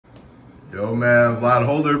Yo, man,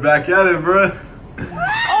 Vladiholder back at it, bro.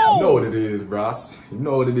 Oh! You know what it is, bros. You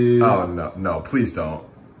know what it is. Oh, no, please don't.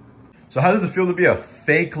 So how does it feel to be a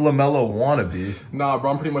fake LaMelo wannabe? Nah,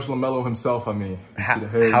 bro, I'm pretty much LaMelo himself, I mean.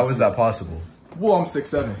 How is that possible? Well, I'm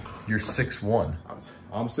 6'7". You're 6'1".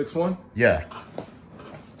 I'm 6'1"? Yeah.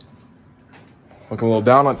 Looking a little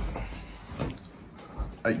down on...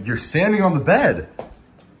 You're standing on the bed.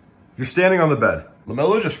 You're standing on the bed.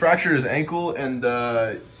 LaMelo just fractured his ankle, and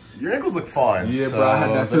your ankles look fine. Yeah, so, bro, I had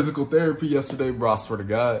that physical therapy yesterday, bro, I swear to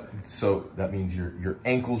God. So that means your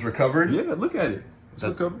ankle's recovered? Yeah, look at it. It's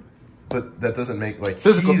recovered. But that doesn't make, like...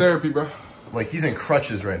 Physical therapy, bro. Like, he's in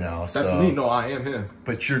crutches right now, so... That's me. No, I am him.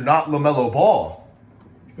 But you're not LaMelo Ball.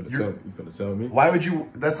 You finna tell me? Why would you...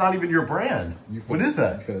 That's not even your brand. What is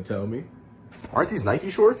that? You finna tell me? Aren't these Nike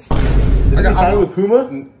shorts? Isn't he signed with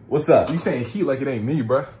Puma? What's that? You saying he like it ain't me,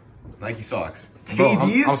 bro. Nike socks. Bro,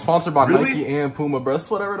 KDs? I'm sponsored by Really? Nike and Puma, bro. It's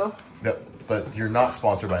whatever, though. No, but you're not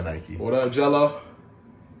sponsored by Nike. What up, Jello?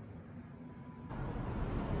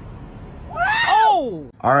 Oh!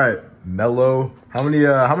 All right, Melo. How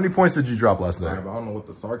many points did you drop last night? I don't know what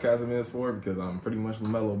the sarcasm is for because I'm pretty much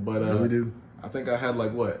LaMelo, but really, dude? I think I had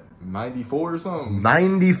like what 94 or something.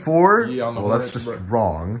 94? Yeah, on the well, that's just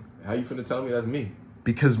wrong. How you finna tell me that's me?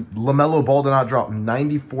 Because LaMelo Ball did not drop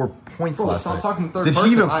 94 points last night. Stop talking to third Did person.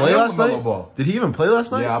 he even play last LaMelo night? Ball. Did he even play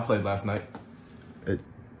last night? Yeah, I played last night.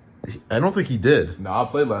 I don't think he did. No, I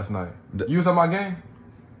played last night. You was at my game?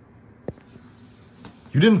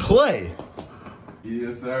 You didn't play.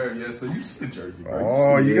 Yes, sir. Yes, sir. You see the jersey, bro.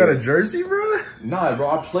 Oh, you got a jersey, bro? Nah,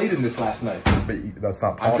 bro. I played in this last night. But that's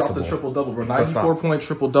not possible. I dropped a triple-double, bro. 94-point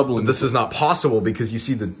triple-double. But this is not possible because you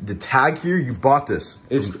see the tag here. You bought this.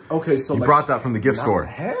 Okay, so you brought that from the gift store.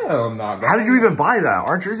 Hell no. Nah, how did you even buy that?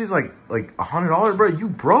 Aren't jerseys like $100, bro? You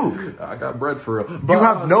broke. I got bread for real. You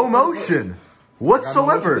have no motion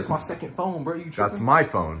whatsoever. It's my second phone, bro. You tripping? That's my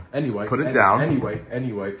phone. Anyway, put it down.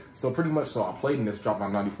 Anyway. So pretty much, I played in this, dropped my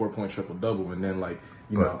 94-point triple-double, and then like,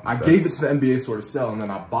 you know, I gave it to the NBA store to sell, and then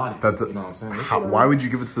I bought it. You know what I'm saying? Why would you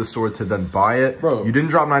give it to the store to then buy it? Bro. You didn't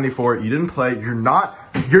drop 94. You didn't play. You're not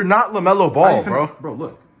LaMelo Ball, bro. Bro,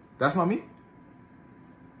 look. That's not me.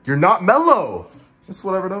 You're not Melo. It's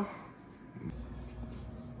whatever, though.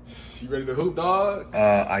 You ready to hoop, dog?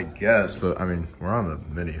 I guess, but I mean, we're on the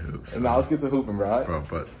mini hoops. So. Now let's get to hooping, bro. Bro,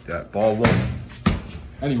 but that ball won't.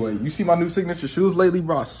 Anyway, you see my new signature shoes lately,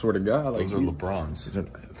 bro? I swear to God. Like, those are LeBrons.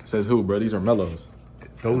 Says who, bro? These are Melos.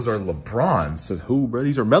 Those are LeBrons. Says who, bro?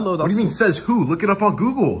 These are Melos. What do you mean says who? Look it up on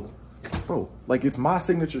Google. Bro, like it's my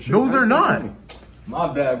signature shoe. No, they're not.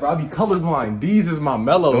 My bad, bro. I be colorblind. These is my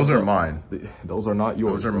Melos. Those are mine. Those are not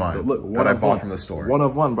yours. Those are mine. Look, what I bought from the store. One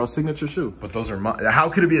of one, bro. Signature shoe. But those are mine. How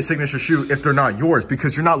could it be a signature shoe if they're not yours?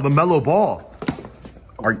 Because you're not LaMelo Ball.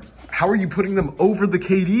 How are you putting them over the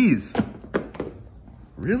KDs?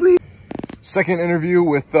 Really? Second interview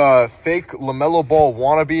with fake LaMelo Ball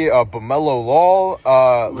wannabe, Bamelo Lol,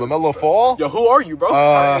 LaMelo Fall. Yo, who are you, bro?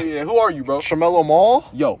 Who are you, bro? Shamelo Mall.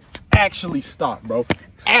 Yo, actually stop, bro.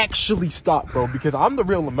 Actually stop, bro, because I'm the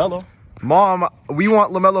real LaMelo. Mom, we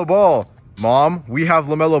want LaMelo Ball. Mom, we have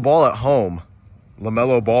LaMelo Ball at home.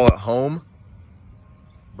 LaMelo Ball at home.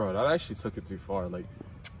 Bro, that actually took it too far. Like,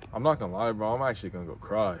 I'm not gonna lie, bro. I'm actually gonna go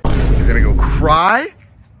cry. You're gonna go cry?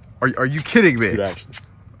 Are you kidding me? Dude, actually.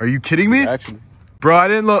 Are you kidding me? Actually. Bro, I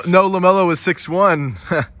didn't know LaMelo was 6'1".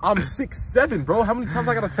 I'm 6'7", bro. How many times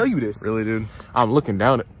I gotta tell you this? Really, dude? I'm looking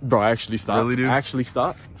down at... Bro, actually stop. Really, dude? Actually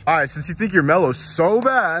stop. All right, since you think you're Melo so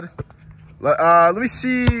bad, let me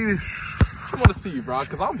see. I want to see you, bro,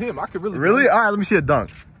 because I'm him. I could really... Really? All right, let me see a dunk.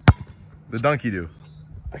 The dunk you do.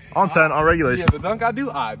 On 10, on regulation. Yeah, the dunk I do?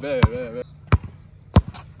 All right, bet.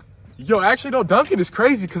 Yo, actually, no, dunking is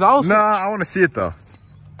crazy because I was... Nah, I want to see it, though.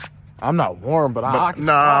 I'm not warm, but I can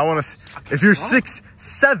Nah, I want to... If you're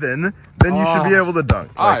 6'7", then you should be able to dunk.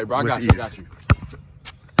 All right, bro, I got you.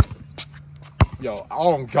 Yo,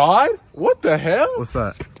 oh, God? What the hell? What's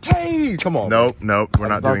that? Hey, come on. Nope, we're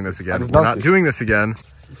not doing this again. We're not doing this again.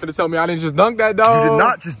 You finna tell me I didn't just dunk that, dog? You did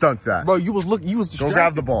not just dunk that. Bro, you was distracted. Go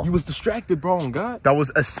grab the ball. You was distracted, bro, on God. That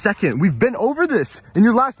was a second. We've been over this in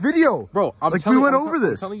your last video. Bro, we went over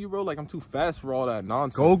this. I'm telling you, bro, like I'm too fast for all that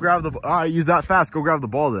nonsense. Go grab the ball. All right, use that fast. Go grab the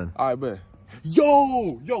ball then. All right, bet.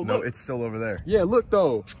 Yo, look. No, it's still over there. Yeah, look,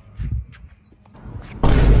 though.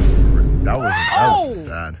 That was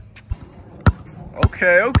sad.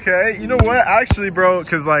 Okay. You know what? Actually, bro,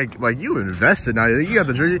 because like you invested now. You got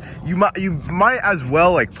the jersey. You might as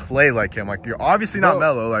well like play like him. Like you're obviously not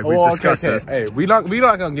Melo. Like we discussed this. Hey, we not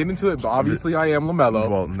gonna get into it. But obviously, I am LaMelo.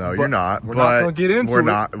 Well, no, you're not. We're not gonna get into it. We're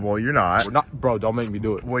not. Well, you're not. We're not, bro. Don't make me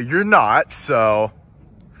do it. Well, you're not. So,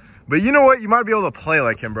 But you know what? You might be able to play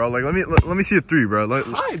like him, bro. Like, let me see a 3, bro.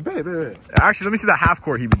 Actually, let me see the half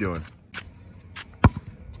court he be doing.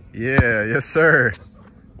 Yeah, yes, sir.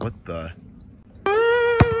 What the?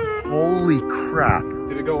 Holy crap.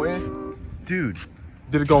 Did it go in? Dude.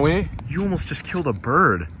 Did it go in? You almost just killed a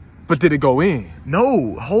bird. But did it go in?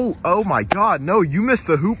 No. Oh my God. No, you missed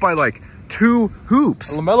the hoop by like 2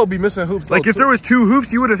 hoops. LaMelo be missing hoops. Like if there was 2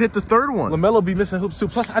 hoops, you would have hit the 3rd one. LaMelo be missing hoops too.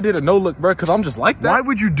 Plus, I did a no-look, bro, because I'm just like that. Why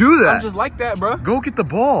would you do that? I'm just like that, bro. Go get the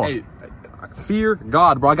ball. Hey, fear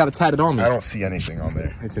God, bro. I got it tatted on me. I don't see anything on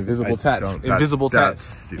there. It's invisible tats. Invisible tats.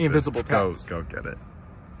 Stupid. Invisible tats. Go get it.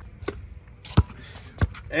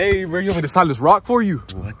 Hey, bro, you want me to sign this rock for you?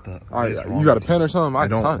 What the? All right, you got a pen or something? I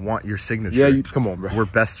don't want your signature. Yeah, come on, bro. We're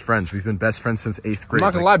best friends. We've been best friends since 8th grade. I'm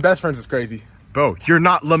not gonna lie, best friends is crazy. Bro, you're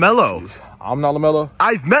not LaMelo. I'm not LaMelo.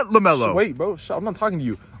 I've met LaMelo. Wait, bro, I'm not talking to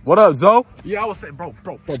you. What up, Zoe? Yeah, I was saying, bro,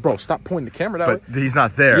 stop pointing the camera that way. But he's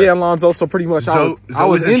not there. Yeah, Alonzo, so pretty much I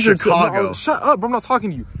was in injured. Chicago. Shut up, bro, I'm not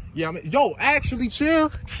talking to you. Yeah, I mean, yo, actually,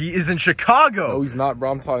 chill. He is in Chicago. No, he's not, bro.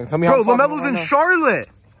 I'm talking. Tell me bro, how LaMelo's in Charlotte.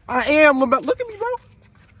 I am LaMelo. Look at me, bro.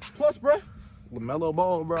 Plus, bro, LaMelo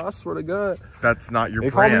ball, bro. I swear to God. That's not your They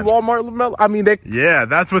brand. call me Walmart LaMelo. I mean, Yeah,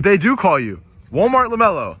 that's what they do call you. Walmart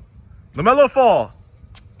LaMelo. LaMelo Fall.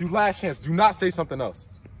 Do last chance. Do not say something else.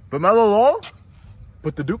 But Melo Lol?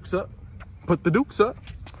 Put the dukes up. Put the dukes up.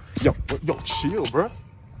 Yo, chill, bro.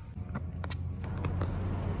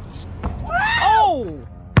 Oh!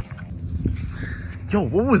 Yo,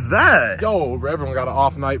 what was that? Yo, everyone got an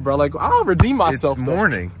off night, bro. Like, I'll redeem myself. It's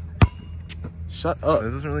morning. Shut up.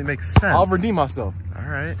 That doesn't really make sense. I'll redeem myself. All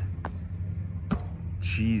right.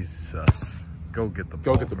 Jesus. Go get the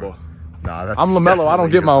ball. Go get the ball. Nah, that's I'm LaMelo. I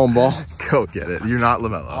don't get my own ball. Go get it. You're not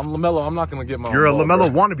LaMelo. I'm LaMelo. I'm not going to get my You're own ball. You're a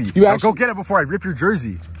LaMelo wannabe. You actually, go get it before I rip your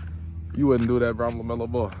jersey. You wouldn't do that, bro. I'm LaMelo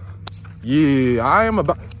ball. Yeah, I am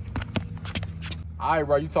about... All right,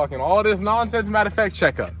 bro. You talking all this nonsense? Matter of fact,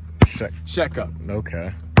 check up. Check up.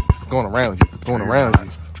 Okay. Going around you. Going around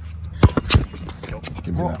you.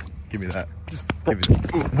 Give me that. Give me that.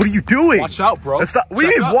 What are you doing? Watch out, bro. What do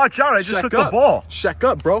you mean watch out? I just took the ball. Check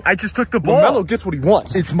up, bro. I just took the ball. LaMelo gets what he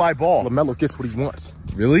wants. It's my ball. LaMelo gets what he wants.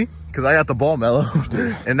 Really? Because I got the ball, Melo.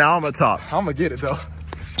 And now I'm at top. I'm going to get it, though.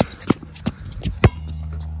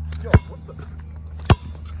 Yo, what the?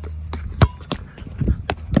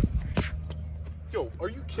 Yo, are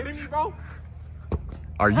you kidding me, bro?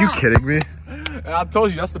 Are you kidding me? And I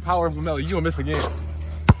told you, that's the power of LaMelo. You going to miss again.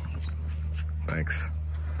 Thanks.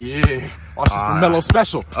 Yeah. Watch this LaMelo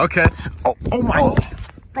special. Okay. Oh my. Oh.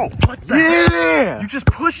 Bro, what the heck? You just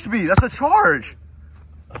pushed me. That's a charge.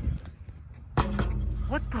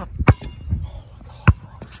 What the?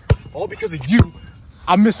 All because of you.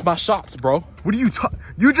 I missed my shots, bro. What are you talking?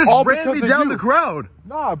 You just ran me down the ground.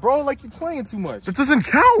 Nah, bro, like you playing too much. That doesn't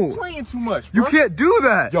count. You playing too much, bro. You can't do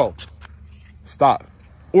that. Yo, stop.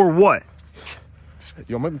 Or what?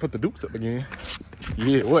 Yo, make me put the dukes up again.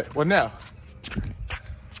 Yeah, what? What now?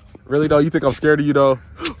 Really, though? You think I'm scared of you, though?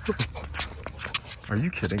 Are you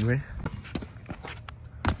kidding me?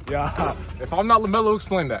 Yeah. If I'm not LaMelo,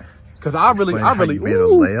 explain that. Because I really you made a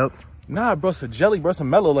layup? Nah, bro, it's a jelly, bro. It's a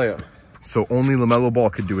mellow layup. So only LaMelo Ball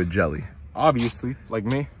could do a jelly? Obviously, like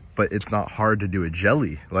me. But it's not hard to do a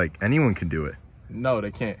jelly. Like, anyone can do it. No,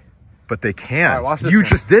 they can't. But they can. All right, watch this. You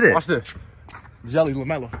just did it. Watch this. Jelly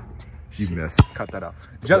LaMelo. You missed. Cut that out.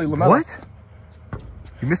 Jelly LaMelo. What?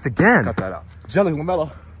 You missed again. Cut that out. Jelly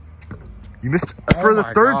LaMelo. You missed for the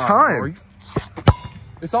third time. Bro.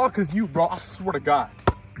 It's all because you, bro. I swear to God.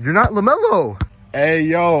 You're not LaMelo. Hey,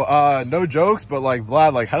 yo, no jokes, but like,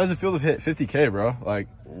 Vlad, like, how does it feel to hit 50K, bro? Like,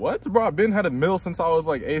 what, bro? I've been had a mill since I was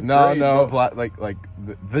like 8th grade. No, bro. Vlad, like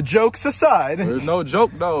the jokes aside. There's no joke,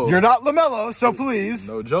 though. You're not LaMelo, so please.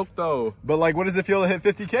 No joke, though. But like, what does it feel to hit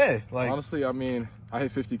 50K? Like, honestly, I mean, I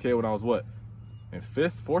hit 50K when I was what? In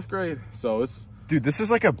 5th, 4th grade? So it's... Dude, this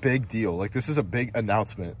is like a big deal. Like, this is a big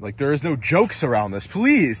announcement. Like, there is no jokes around this,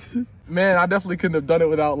 please. Man, I definitely couldn't have done it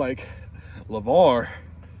without, like, LeVar.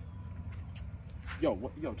 Yo,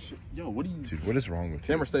 what are you... Dude, what is wrong with you?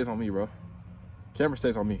 Camera stays on me, bro. Camera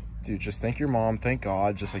stays on me. Dude, just thank your mom. Thank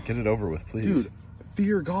God. Just, like, get it over with, please. Dude,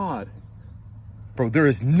 fear God. Bro, there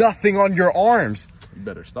is nothing on your arms. You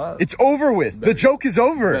better stop. It's over with. The joke is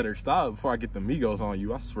over. Better stop before I get the Migos on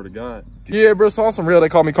you. I swear to God. Dude. Yeah, bro, so on some real, they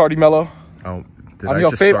call me Cardi Mello. Oh, I'm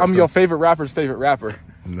your favorite rapper's favorite rapper.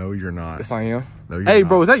 No, you're not. Yes, I am. No, you're hey, not.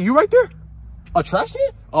 bro, is that you right there? A trash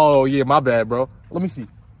can? Oh, yeah, my bad, bro. Let me see.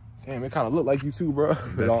 Damn, it kind of look like you too, bro.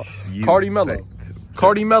 That's you. Cardi Mello.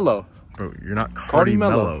 Cardi Mello. Bro, you're not Cardi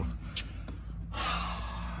Mello.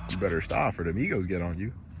 You better stop or the Migos get on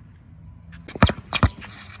you.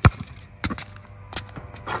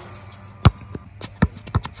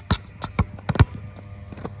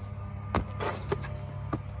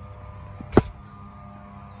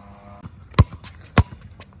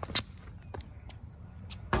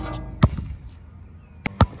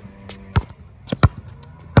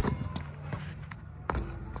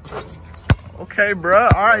 Okay,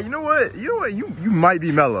 bruh. All right, you know what? You might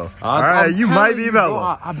be Melo. All right, you might be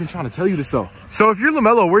Melo. I've been trying to tell you this though. So if you're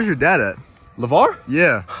LaMelo, where's your dad at? LeVar?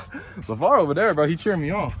 Yeah. LeVar over there, bro. He cheering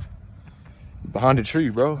me on. Behind the tree,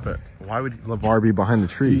 bro. But why would LeVar be behind the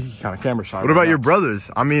tree? He kind of camera shy. What about your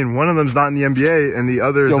brothers? I mean, one of them's not in the NBA, and the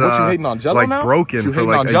other's what you hating on, Jello like now? broken for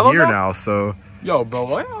like a year now. So. Yo,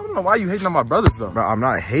 bro, I don't know why you hating on my brothers though. Bro, I'm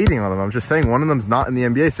not hating on them. I'm just saying one of them's not in the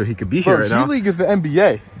NBA, so he could be here right now. G League is the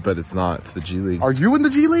NBA. But it's not. It's the G League. Are you in the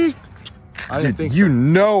G League? I didn't think so. You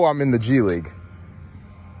know I'm in the G League.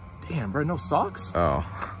 Damn, bro, no socks? Oh.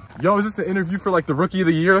 Yo, is this the interview for like the Rookie of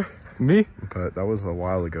the Year? Me? But that was a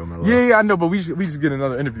while ago, Melo. Yeah, I know, but we just get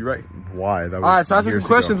another interview, right? Why? That was all right, so ask some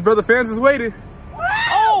questions, bro. The fans is waiting.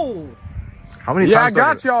 Oh! How many yeah, times? I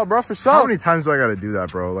got y'all, bro, for sure. How many times do I gotta do that,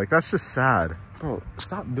 bro? Like, that's just sad. Bro,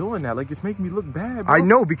 stop doing that. Like, it's making me look bad, bro. I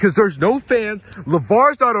know, because there's no fans.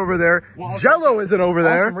 LeVar's not over there. Well, Jello isn't over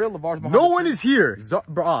there. Some real LeVar's behind no one is here. Zoe,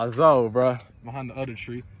 bro. Behind the other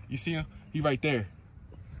tree. You see him? He right there.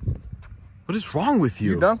 What is wrong with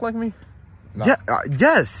you? You dunk like me? Nah. Yeah,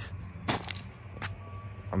 yes.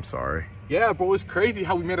 I'm sorry. Yeah, bro, it's crazy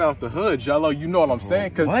how we made it out the hood, Jello. You know what I'm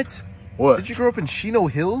saying? What? What? Did you grow up in Chino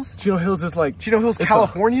Hills? Chino Hills is like... Chino Hills,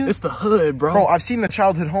 California? It's the hood, bro. Bro, I've seen the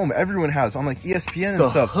childhood home everyone has on like ESPN it's and the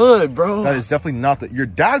stuff. Hood, bro. That is definitely not that. Your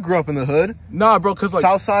dad grew up in the hood. Nah, bro, because like...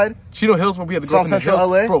 Southside? Chino Hills, when we had to grow up in the hills.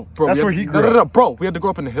 South Central LA? Bro, that's where he grew up. No, bro, we had to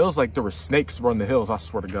grow up in the hills like there were snakes, bro, in the hills. I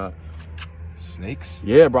swear to God. Snakes?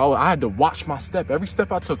 Yeah, bro, I had to watch my step. Every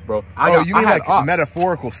step I took, bro. You mean like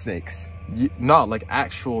metaphorical snakes? Not like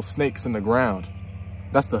actual snakes in the ground.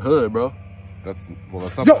 That's the hood, bro. That's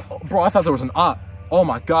not. Yo, bro, I thought there was an op. Oh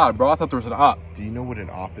my God, bro, I thought there was an op. Do you know what an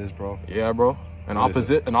op is, bro? Yeah, bro. An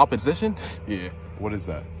opposition? Yeah. What is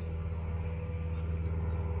that?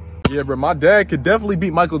 Yeah, bro, my dad could definitely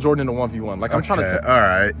beat Michael Jordan in a 1v1. Like, I'm trying to all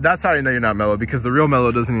right. That's how you know you're not Melo, because the real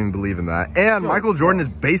Melo doesn't even believe in that. And Michael Jordan is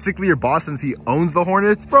basically your boss since he owns the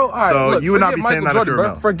Hornets. Bro, all right, so look, you would not be saying that if you're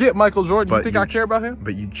Melo. Forget Michael Jordan. But you think I care about him?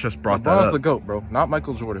 But you just brought LeBron's that up. the GOAT, bro. Not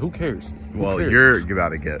Michael Jordan. Who cares? Well, you're about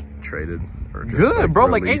to get traded. For just, good, bro.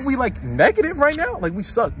 release. Like, ain't we like negative right now? Like, we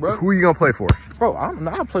suck, bro. Who are you gonna play for? Bro,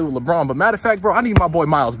 I'll play with LeBron. But matter of fact, bro, I need my boy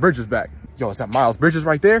Miles Bridges back. Yo, is that Miles Bridges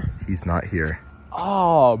right there? He's not here.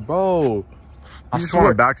 Oh, bro. I just want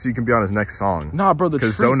him back so you can be on his next song. Nah, bro,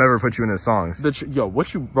 because Zoe never put you in his songs. Yo,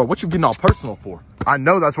 what you getting all personal for? I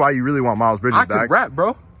know that's why you really want Miles Bridges back. I could rap,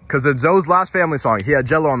 bro. Because it's Zoe's last family song. He had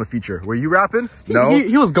Jello on the feature. Were you rapping? No.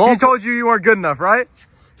 He was gone. He told you weren't good enough, right?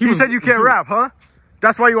 He said you can't rap, huh?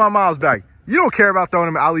 That's why you want Miles back. You don't care about throwing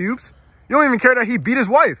him alley-oops. You don't even care that he beat his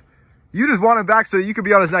wife. You just want him back so you could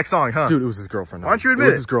be on his next song, huh? Dude, it was his girlfriend. Why don't you admit it? It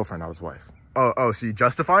was his girlfriend, not his wife. Oh, so you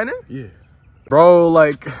justifying it? Yeah. Bro,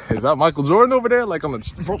 like, is that Michael Jordan over there? Like, on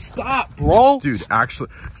the... Bro, stop, bro. Dude, actually...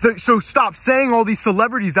 So stop saying all these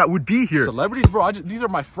celebrities that would be here. Celebrities? Bro, these are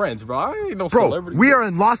my friends, bro. I ain't no celebrity. We are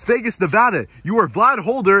in Las Vegas, Nevada. You are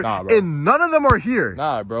Vladiholder, and none of them are here.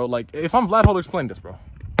 Nah, bro. Like, if I'm Vladiholder, explain this, bro.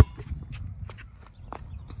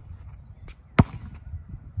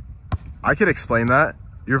 I could explain that.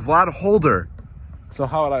 You're Vladiholder. So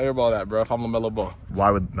how would I airball that, bro, if I'm LaMelo Ball?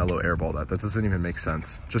 Why would Melo airball that? That doesn't even make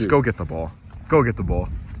sense. Just go get the ball. Go get the ball.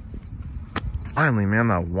 Finally, man,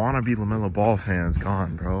 that wannabe LaMelo Ball fan's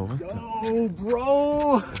gone, bro. Yo,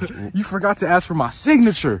 bro. You forgot to ask for my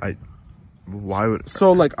signature. Why would...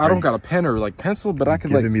 So, like, I don't got a pen or, like, pencil, but I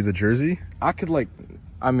could, like... Giving me the jersey? I could, like...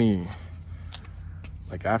 I mean...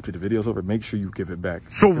 Like, after the video's over, make sure you give it back.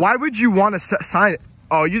 So why would you want to sign it?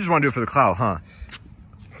 Oh, you just want to do it for the clout, huh?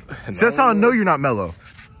 No. So that's how I know you're not Melo.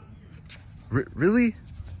 Really?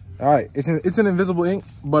 All right, it's an invisible ink,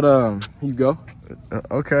 but here you go.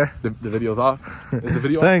 Okay. The video's off. Is the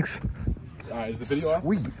video off? Thanks. All right, is the video off?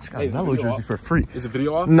 Sweet. It's got a Melo jersey for free. Is the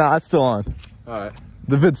video off? Nah, it's still on. All right.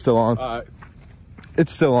 The vid's still on. All right.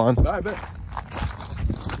 It's still on. All right, bet.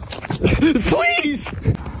 Please!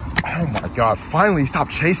 Oh my God, finally stop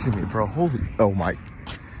chasing me, bro. Holy, oh my.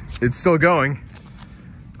 It's still going.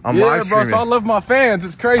 I'm live streaming. Bro, so I love my fans.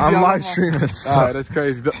 It's crazy. I'm live streaming. All right, that's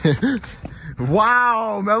crazy.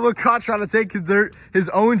 Wow, Melo caught trying to take his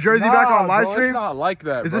own jersey back on live stream. It's not like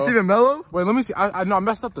that, Is this even Melo? Wait, let me see. I know I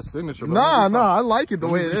messed up the signature, bro. Nah, I like it the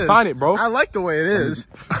way it is. Sign it, bro. I like the way it is.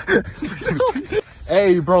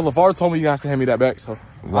 Hey, bro, LeVar told me you have to hand me that back, so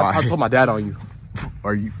why? I told my dad on you.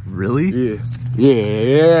 Are you really?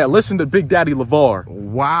 Yeah. Listen to Big Daddy LeVar.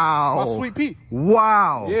 Wow. My sweet Pete.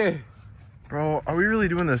 Wow. Yeah. Bro, are we really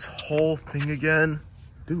doing this whole thing again?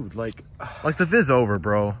 Dude, like the vid's over,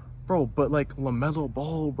 bro. Bro, but like LaMelo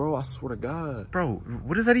Ball, bro, I swear to God. Bro,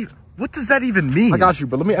 what does that even mean? I got you,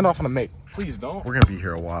 but let me end off on a make. Please don't. We're gonna be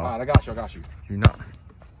here a while. All right, I got you. You're not.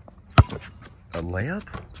 a layup?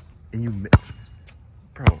 And you...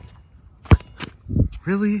 Bro.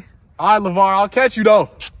 Really? All right, LeVar, I'll catch you, though.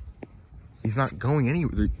 He's not going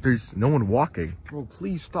anywhere. There's no one walking. Bro,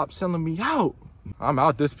 please stop selling me out. I'm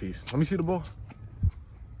out this piece. Let me see the ball.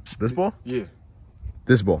 This ball? Yeah.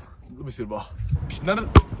 This ball. Let me see the ball. No.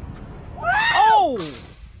 Oh!